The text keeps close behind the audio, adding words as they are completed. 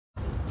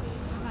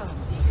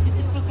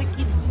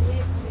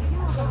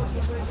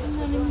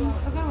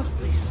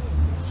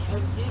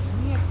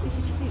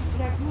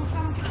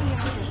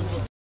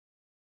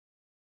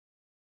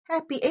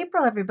Happy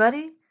April,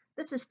 everybody.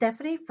 This is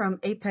Stephanie from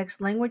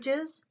Apex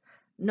Languages.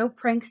 No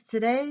pranks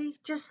today,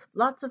 just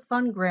lots of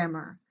fun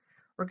grammar.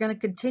 We're going to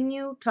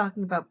continue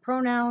talking about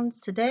pronouns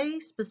today,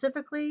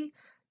 specifically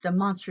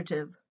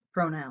demonstrative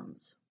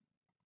pronouns.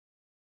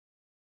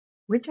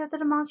 Which are the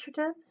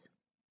demonstratives?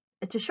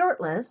 It's a short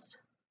list.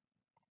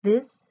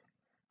 This,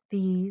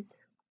 these,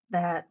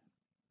 that,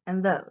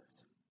 and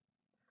those.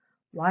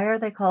 Why are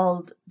they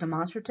called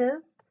demonstrative?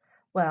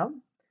 Well,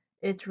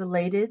 it's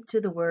related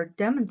to the word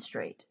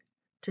demonstrate,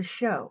 to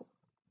show.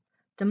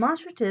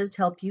 Demonstratives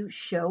help you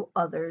show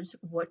others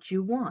what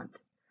you want.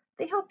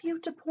 They help you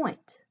to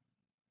point.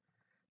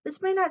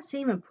 This may not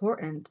seem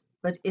important,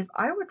 but if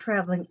I were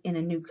traveling in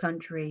a new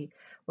country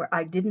where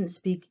I didn't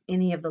speak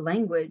any of the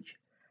language,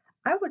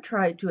 I would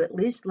try to at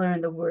least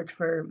learn the words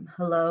for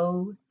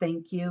hello,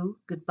 thank you,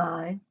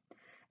 goodbye,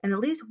 and at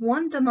least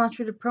one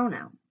demonstrative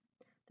pronoun.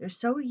 They're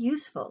so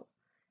useful.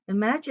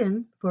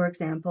 Imagine, for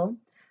example,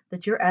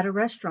 that you're at a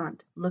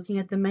restaurant looking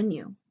at the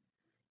menu.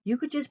 You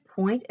could just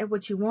point at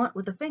what you want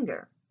with a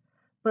finger.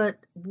 But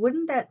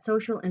wouldn't that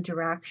social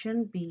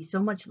interaction be so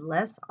much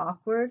less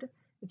awkward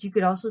if you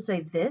could also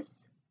say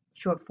this,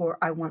 short for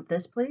I want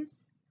this,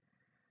 please?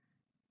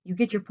 You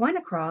get your point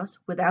across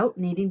without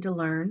needing to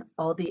learn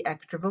all the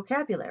extra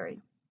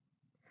vocabulary.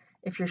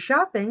 If you're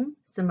shopping,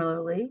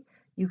 similarly,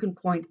 you can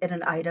point at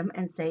an item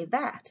and say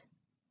that.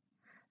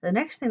 The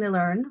next thing to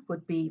learn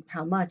would be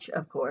how much,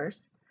 of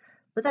course,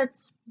 but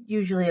that's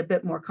usually a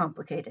bit more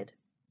complicated.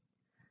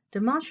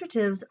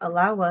 Demonstratives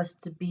allow us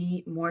to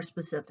be more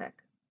specific.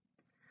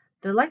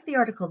 They're like the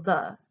article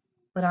the,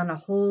 but on a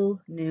whole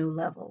new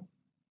level.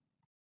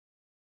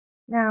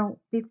 Now,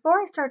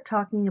 before I start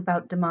talking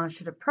about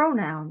demonstrative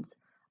pronouns,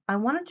 I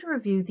wanted to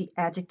review the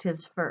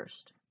adjectives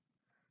first.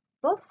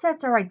 Both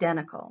sets are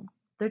identical.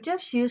 They're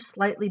just used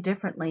slightly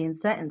differently in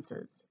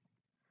sentences.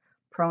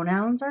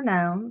 Pronouns are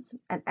nouns,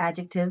 and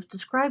adjectives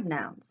describe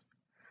nouns.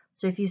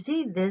 So if you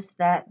see this,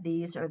 that,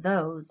 these, or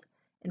those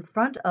in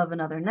front of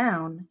another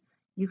noun,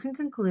 you can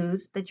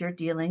conclude that you're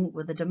dealing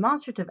with a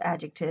demonstrative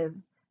adjective,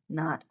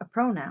 not a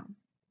pronoun.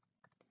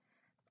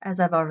 As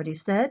I've already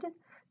said,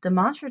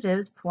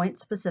 demonstratives point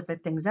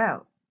specific things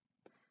out.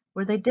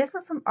 Where they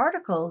differ from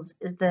articles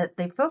is that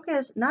they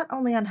focus not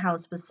only on how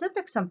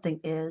specific something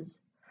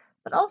is,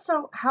 but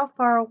also how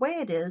far away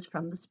it is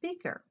from the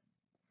speaker.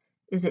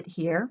 Is it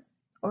here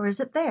or is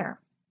it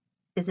there?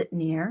 Is it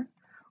near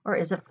or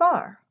is it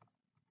far?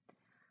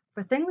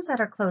 For things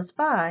that are close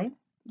by,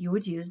 you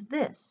would use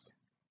this,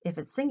 if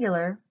it's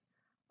singular,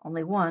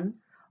 only one,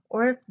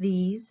 or if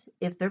these,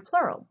 if they're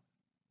plural.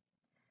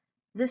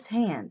 This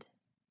hand,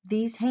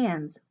 these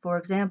hands, for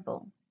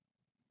example.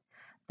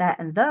 That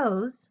and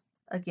those,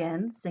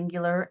 again,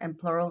 singular and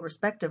plural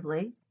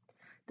respectively,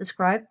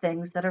 describe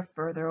things that are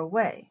further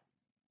away.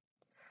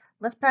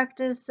 Let's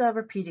practice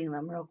repeating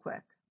them real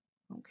quick.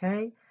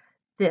 Okay?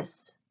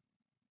 This,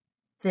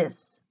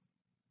 this,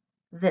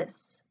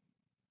 this.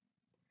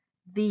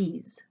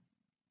 These,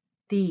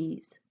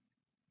 these,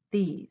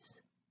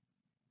 these.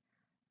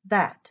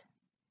 That,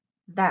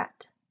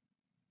 that,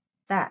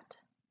 that.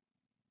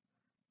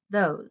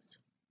 Those,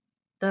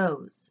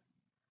 those,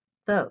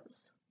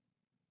 those.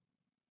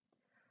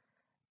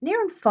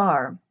 Near and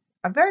far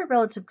are very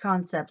relative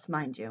concepts,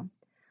 mind you,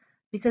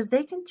 because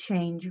they can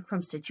change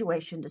from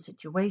situation to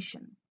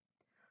situation.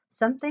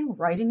 Something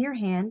right in your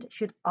hand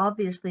should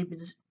obviously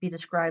be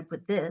described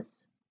with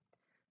this.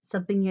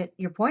 Something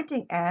you're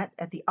pointing at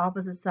the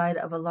opposite side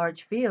of a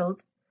large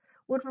field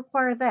would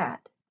require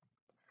that.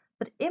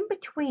 But in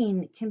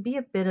between can be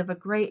a bit of a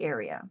gray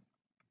area.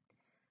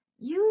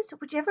 Use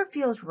whichever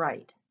feels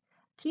right,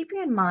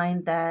 keeping in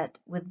mind that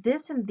with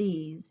this and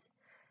these,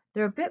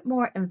 they're a bit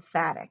more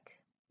emphatic,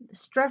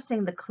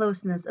 stressing the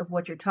closeness of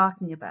what you're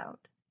talking about.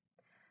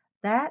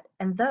 That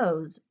and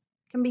those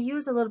can be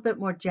used a little bit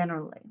more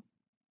generally.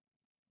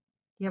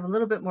 You have a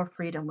little bit more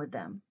freedom with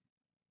them.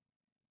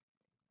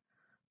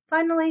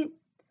 Finally,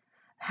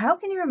 how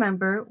can you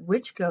remember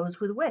which goes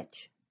with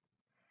which?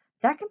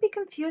 That can be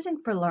confusing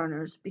for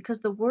learners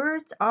because the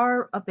words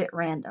are a bit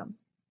random.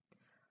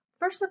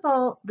 First of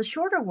all, the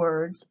shorter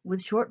words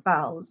with short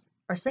vowels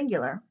are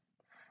singular,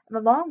 and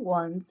the long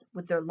ones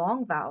with their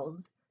long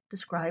vowels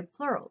describe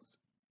plurals.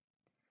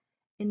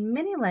 In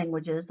many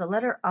languages, the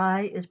letter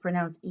I is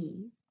pronounced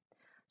E,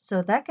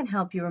 so that can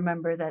help you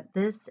remember that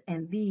this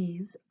and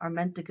these are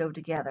meant to go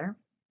together.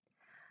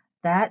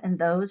 That and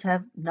those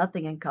have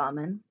nothing in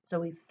common,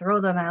 so we throw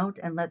them out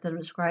and let them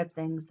describe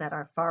things that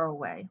are far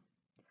away.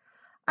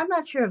 I'm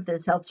not sure if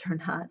this helps or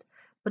not,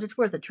 but it's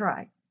worth a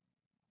try.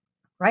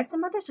 Write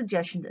some other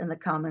suggestions in the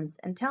comments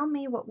and tell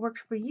me what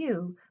works for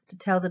you to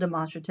tell the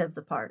demonstratives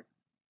apart.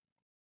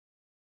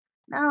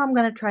 Now I'm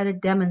going to try to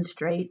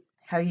demonstrate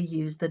how you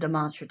use the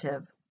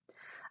demonstrative.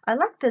 I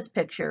like this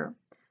picture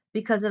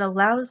because it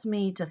allows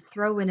me to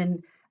throw in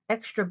an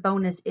extra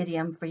bonus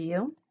idiom for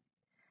you.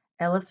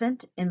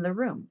 Elephant in the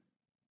room.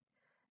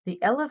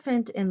 The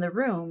elephant in the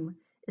room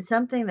is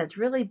something that's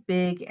really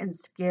big and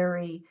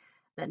scary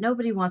that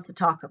nobody wants to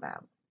talk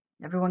about.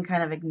 Everyone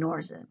kind of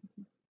ignores it,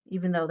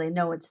 even though they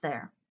know it's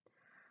there.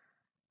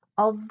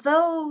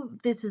 Although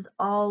this is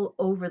all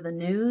over the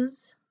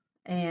news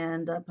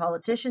and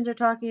politicians are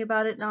talking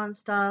about it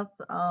nonstop,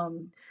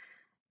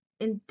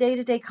 in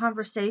day-to-day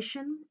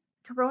conversation,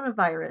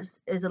 coronavirus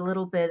is a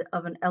little bit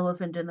of an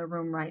elephant in the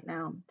room right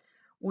now.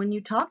 When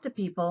you talk to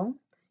people,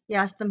 you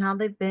ask them how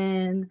they've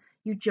been,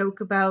 you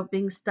joke about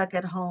being stuck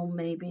at home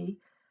maybe,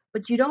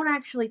 but you don't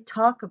actually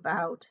talk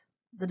about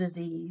the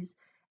disease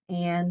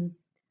and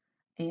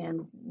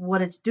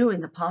what it's doing,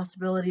 the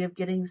possibility of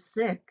getting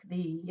sick,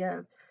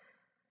 the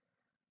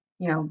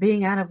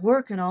being out of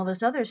work and all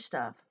this other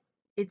stuff.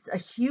 It's a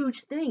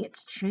huge thing.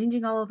 It's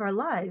changing all of our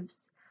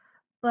lives,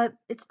 but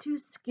it's too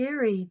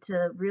scary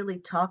to really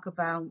talk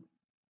about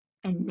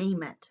and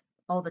name it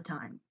all the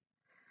time.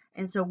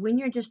 And so when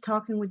you're just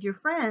talking with your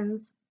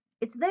friends,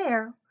 it's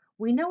there.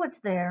 We know it's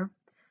there,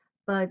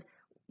 but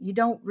you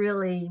don't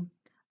really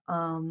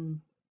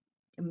um,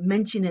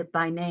 mention it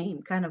by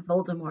name, kind of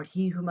Voldemort,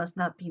 he who must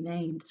not be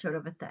named sort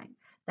of a thing.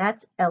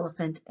 That's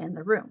elephant in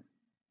the room.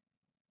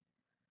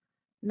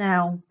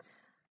 Now,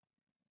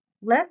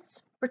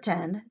 let's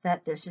pretend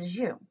that this is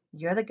you.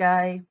 You're the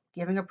guy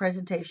giving a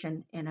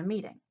presentation in a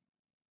meeting.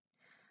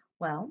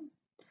 Well,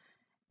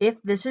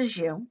 if this is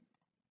you,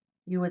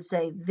 you would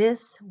say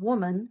this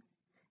woman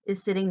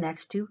is sitting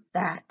next to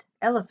that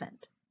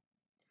elephant.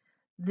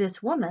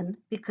 This woman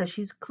because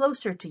she's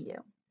closer to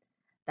you.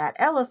 That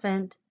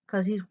elephant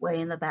because he's way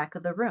in the back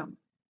of the room.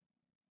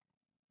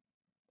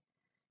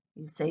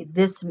 You'd say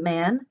this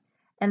man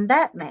and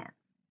that man,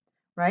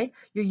 right?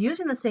 You're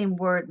using the same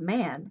word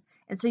man,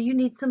 and so you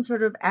need some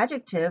sort of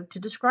adjective to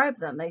describe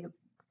them. They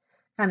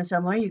kind of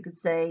similar. You could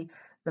say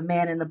the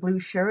man in the blue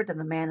shirt and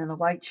the man in the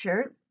white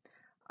shirt,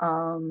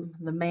 the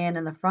man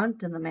in the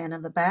front and the man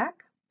in the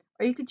back.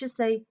 Or you could just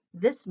say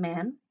this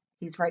man,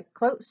 he's right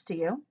close to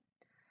you,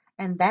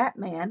 and that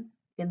man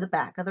in the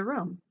back of the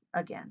room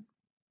again.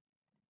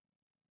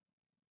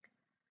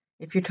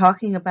 If you're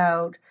talking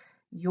about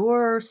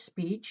your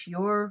speech,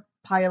 your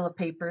pile of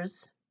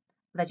papers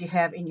that you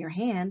have in your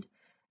hand,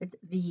 it's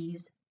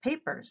these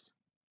papers.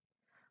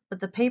 But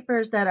the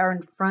papers that are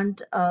in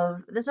front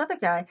of this other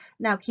guy,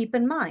 now keep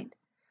in mind,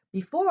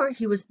 before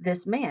he was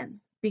this man,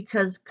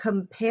 because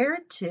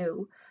compared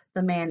to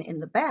the man in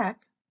the back,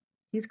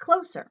 he's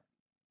closer.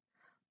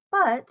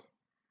 But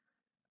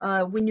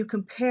when you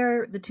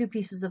compare the two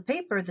pieces of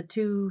paper, the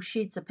two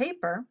sheets of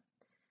paper,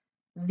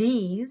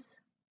 these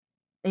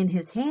in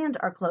his hand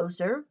are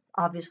closer.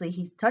 Obviously,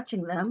 he's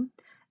touching them.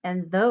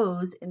 And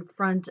those in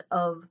front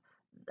of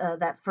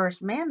that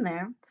first man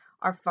there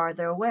are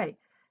farther away.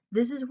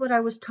 This is what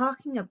I was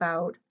talking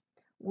about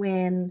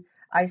when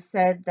I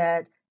said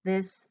that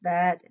this,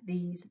 that,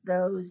 these,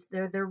 those,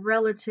 they're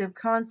relative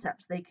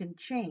concepts. They can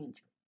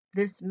change.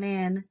 This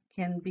man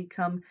can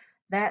become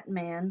that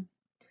man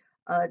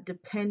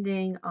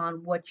depending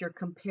on what you're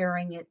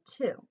comparing it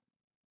to.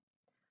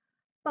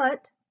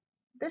 But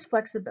there's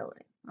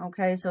flexibility,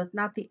 okay? So it's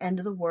not the end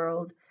of the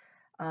world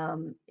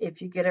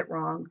if you get it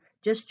wrong.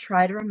 Just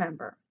try to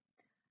remember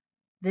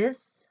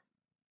this,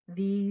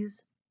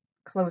 these,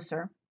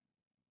 closer,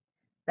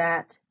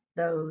 that,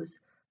 those,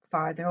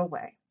 farther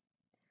away.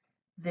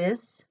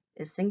 This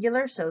is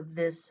singular, so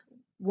this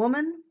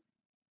woman.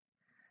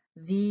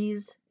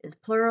 These is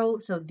plural,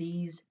 so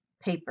these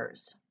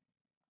papers.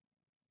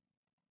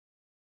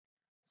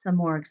 Some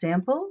more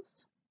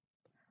examples.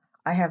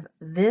 I have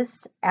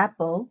this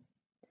apple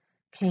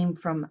came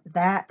from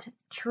that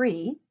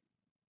tree.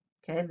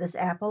 Okay, this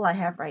apple I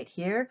have right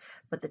here,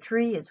 but the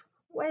tree is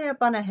way up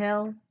on a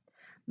hill.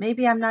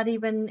 Maybe I'm not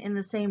even in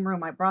the same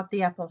room. I brought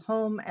the apple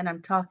home and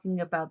I'm talking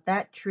about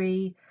that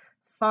tree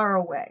far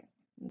away.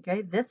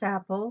 Okay, this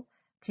apple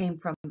came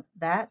from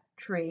that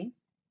tree.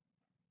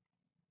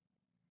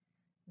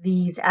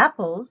 These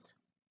apples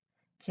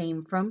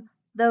came from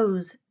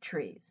those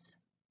trees.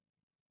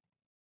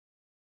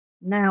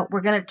 Now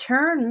we're going to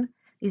turn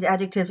these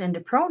adjectives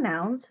into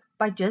pronouns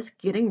by just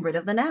getting rid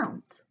of the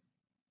nouns.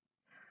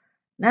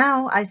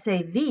 Now I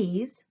say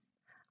these,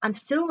 I'm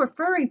still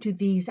referring to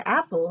these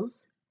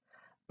apples,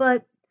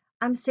 but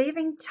I'm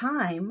saving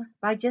time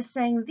by just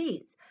saying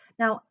these.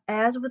 Now,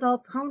 as with all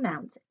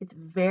pronouns, it's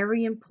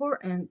very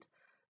important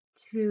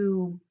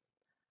to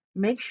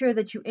make sure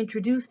that you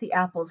introduce the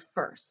apples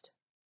first.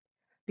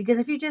 Because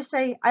if you just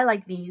say, I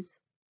like these,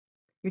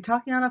 you're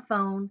talking on a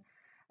phone,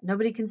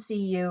 nobody can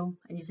see you,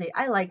 and you say,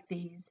 I like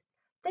these,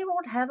 they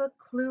won't have a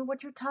clue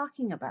what you're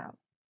talking about.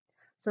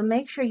 So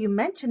make sure you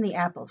mention the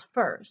apples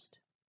first.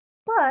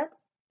 But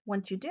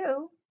once you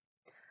do,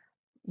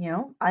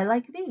 I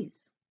like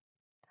these.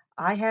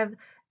 I have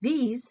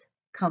these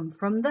come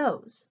from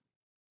those.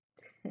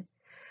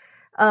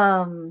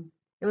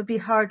 It would be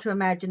hard to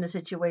imagine a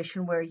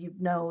situation where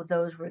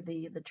those were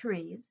the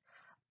trees.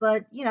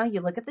 But,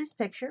 you look at this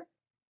picture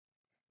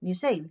and you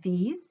say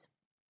these,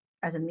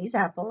 as in these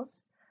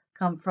apples,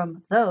 come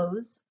from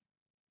those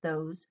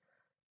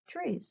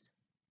trees.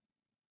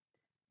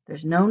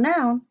 There's no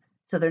noun,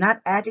 so they're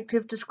not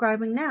adjectives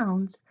describing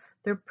nouns.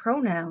 They're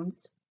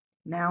pronouns,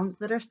 nouns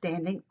that are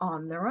standing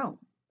on their own.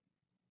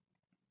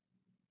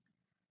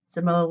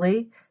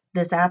 Similarly,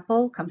 this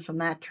apple comes from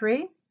that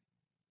tree.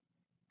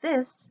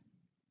 This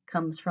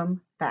comes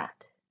from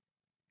that.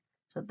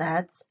 So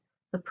that's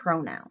the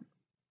pronoun.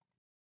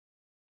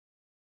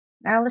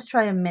 Now let's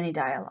try a mini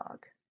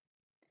dialogue.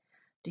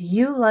 Do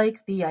you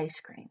like the ice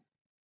cream?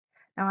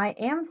 Now I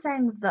am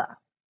saying the.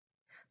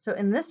 So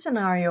in this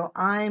scenario,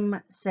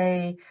 I'm,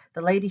 say,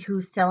 the lady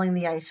who's selling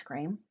the ice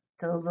cream,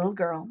 the little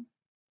girl.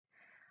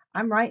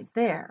 I'm right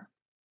there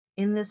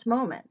in this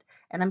moment.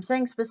 And I'm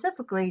saying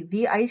specifically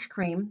the ice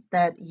cream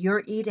that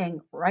you're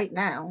eating right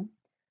now.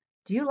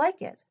 Do you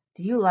like it?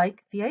 Do you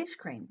like the ice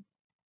cream?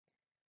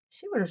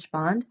 She would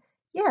respond,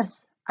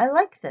 yes, I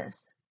like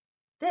this.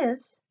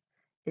 This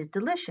is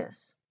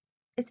delicious.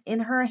 It's in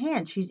her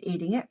hand. She's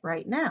eating it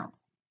right now.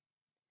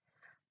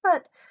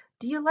 But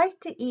do you like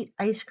to eat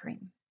ice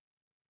cream?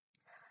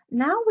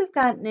 Now we've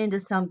gotten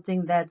into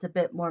something that's a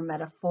bit more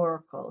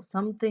metaphorical,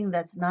 something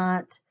that's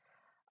not,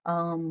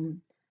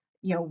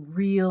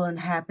 real and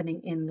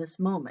happening in this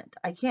moment.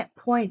 I can't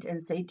point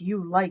and say, do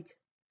you like,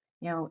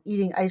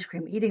 eating ice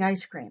cream, eating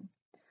ice cream?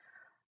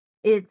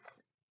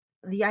 It's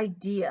the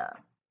idea.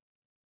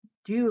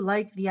 Do you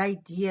like the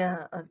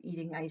idea of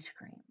eating ice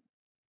cream?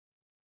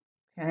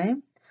 Okay.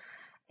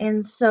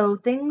 And so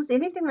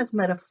anything that's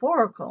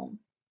metaphorical,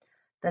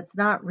 that's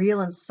not real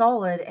and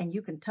solid, and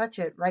you can touch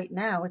it right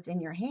now, it's in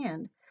your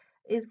hand,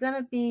 is going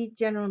to be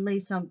generally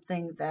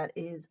something that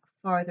is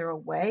farther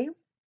away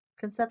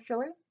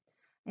conceptually.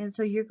 And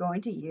so you're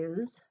going to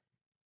use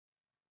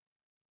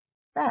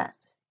that.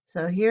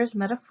 So here's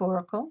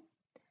metaphorical.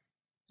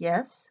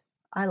 Yes,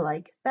 I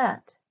like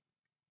that.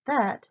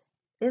 That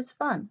is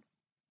fun.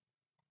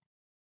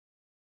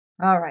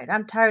 All right,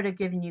 I'm tired of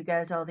giving you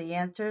guys all the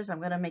answers. I'm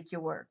going to make you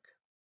work.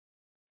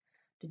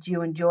 Did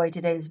you enjoy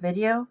today's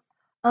video?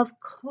 Of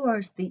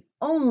course, the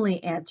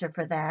only answer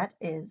for that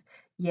is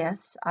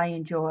yes, I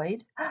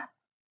enjoyed.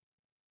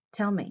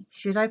 Tell me,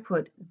 should I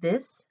put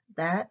this,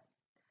 that,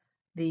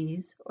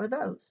 these, or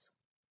those?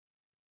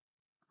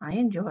 I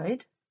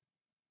enjoyed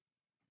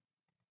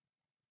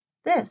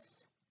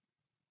this.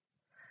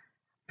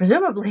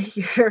 Presumably,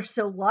 you're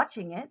still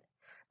watching it,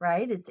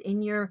 right? It's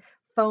in your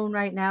phone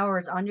right now, or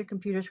it's on your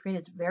computer screen.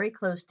 It's very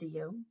close to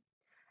you.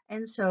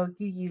 And so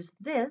you use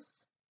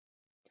this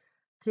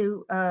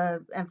to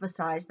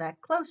emphasize that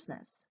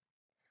closeness.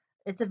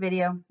 It's a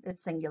video,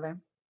 it's singular,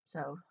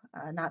 so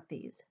not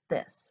these,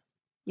 this.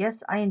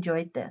 Yes, I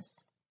enjoyed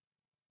this.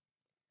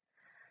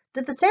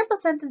 Did the sample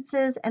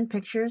sentences and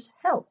pictures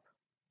help?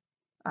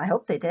 I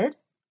hope they did.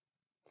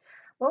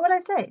 What would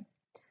I say?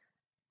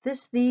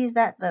 This, these,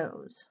 that,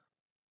 those.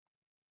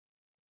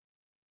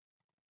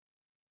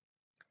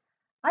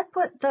 I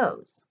put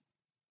those,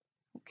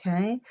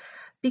 okay?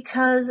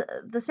 Because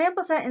the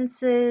sample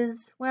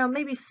sentences, well,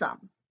 maybe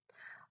some.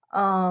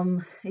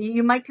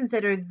 You might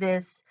consider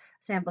this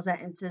sample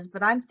sentences,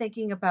 but I'm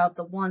thinking about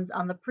the ones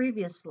on the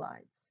previous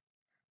slides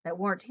that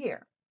weren't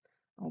here,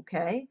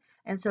 okay?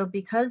 And so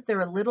because they're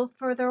a little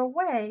further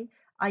away,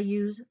 I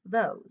use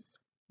those.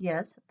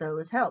 Yes,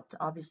 those helped.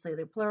 Obviously,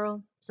 they're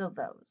plural, so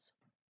those.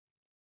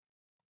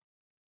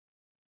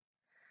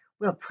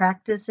 Will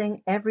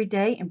practicing every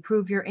day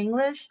improve your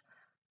English?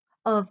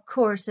 Of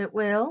course it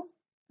will.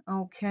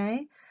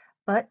 Okay,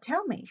 but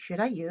tell me, should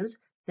I use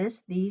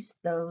this, these,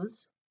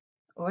 those,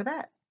 or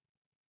that?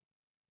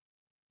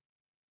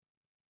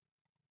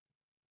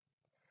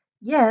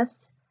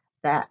 Yes,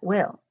 that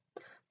will.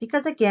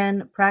 Because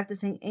again,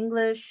 practicing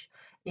English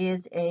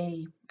is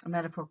a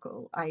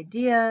metaphorical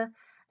idea,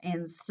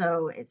 and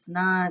so it's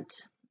not,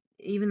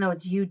 even though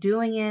it's you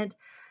doing it,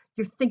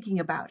 you're thinking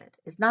about it.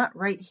 It's not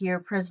right here,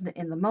 present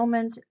in the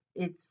moment.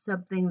 It's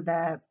something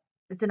that,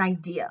 it's an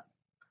idea.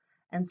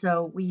 And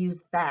so we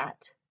use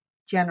that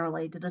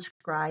generally to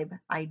describe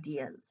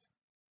ideas.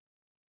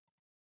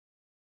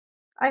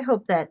 I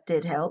hope that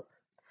did help.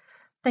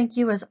 Thank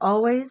you as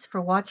always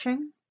for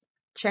watching.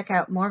 Check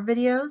out more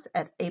videos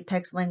at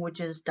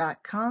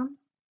apexlanguages.com.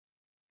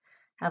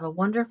 Have a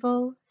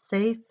wonderful,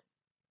 safe,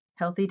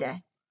 healthy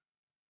day.